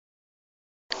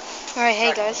Alright,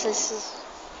 hey guys, this is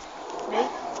me.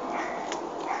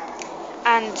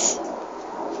 And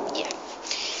yeah,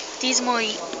 these are my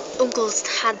Uncles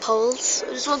Tadpoles.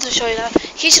 I just wanted to show you that. In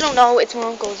case you don't know, it's my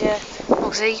uncle's, yeah.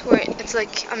 Oh, see, it's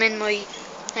like I'm in my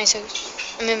nice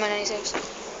house. I'm in my nice house.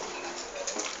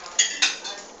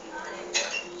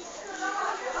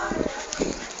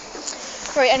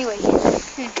 Right, anyway.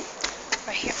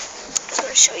 Right here. So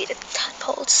I'll show you the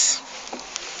tadpoles.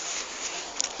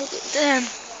 Look at them.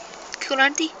 Cool,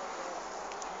 aren't they?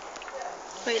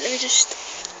 Wait, let me just...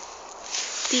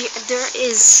 There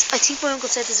is... I think my uncle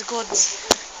said there's a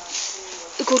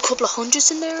good couple of hundreds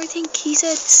in there, I think he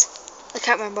said. I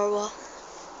can't remember what.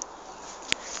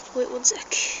 Wait one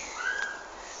sec.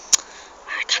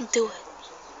 I can't do it.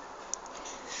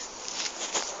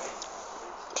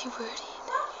 Okay, where are they?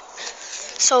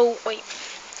 So, wait.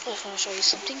 I just want to show you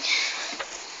something.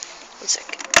 One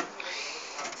sec.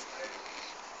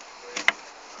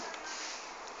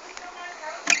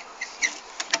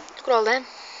 Look at all them.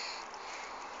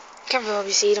 Can't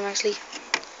probably see them actually.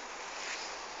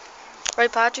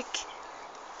 Right, Patrick?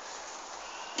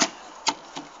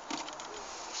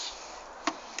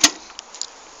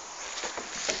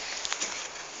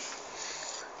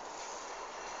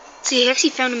 So he actually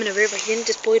found them in a river. He didn't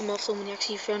just buy them off someone, he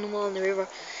actually found them all in the river.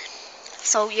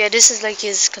 So yeah, this is like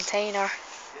his container.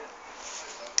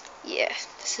 Yeah,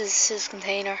 this is his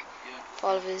container.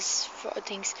 All of his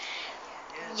things.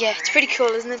 Yeah, it's pretty cool,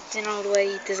 isn't it? You know, the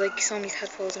way there's like so many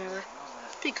tadpoles and all that.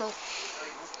 Pretty cool.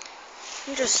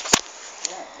 You just...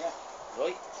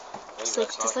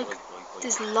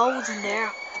 there's loads in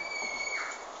there.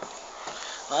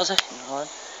 Was it? You know what?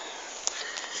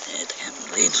 Yeah,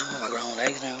 they're laying some of my ground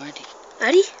eggs now, aren't they?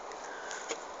 Are they?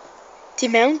 They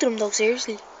mounted them though,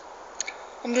 seriously.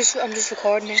 I'm just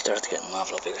recording They it. started getting an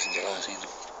awful lot bigger since I last seen them.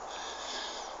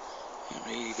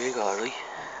 They're really big, alright.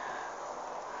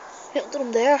 Look at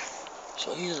them there.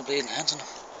 So he's a bleeding hands on them.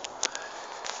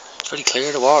 It's very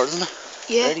clear, the water, isn't it?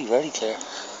 Yeah. Very, very clear.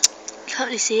 You can't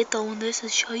really see it though when this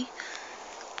is shy.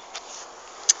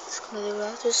 Just gonna do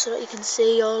that just so that you can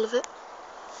see all of it.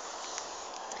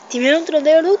 Do you mounted them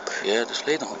there, look? Yeah, there's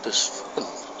bleeding up. There's fucking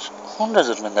hundreds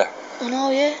of them in there. I know,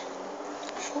 yeah.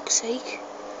 For fuck's sake.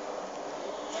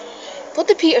 What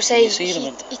did Peter say?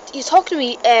 He talked to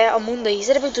me on Monday. He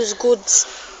said about there's a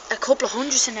couple of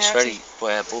hundreds in there. It's very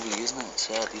bubbly, isn't it? It's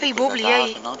very bubbly, yeah.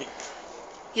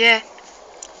 Yeah.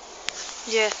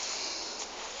 Yeah.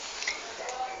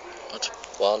 That's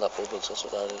wall that bubbles, that's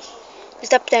what that is. Is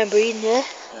that them breathing, yeah?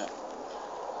 Yeah.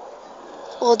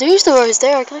 Oh, there's the eyes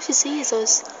there. I can actually see his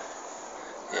eyes.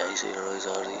 Yeah, you see their eyes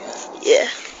already, yeah. Yeah.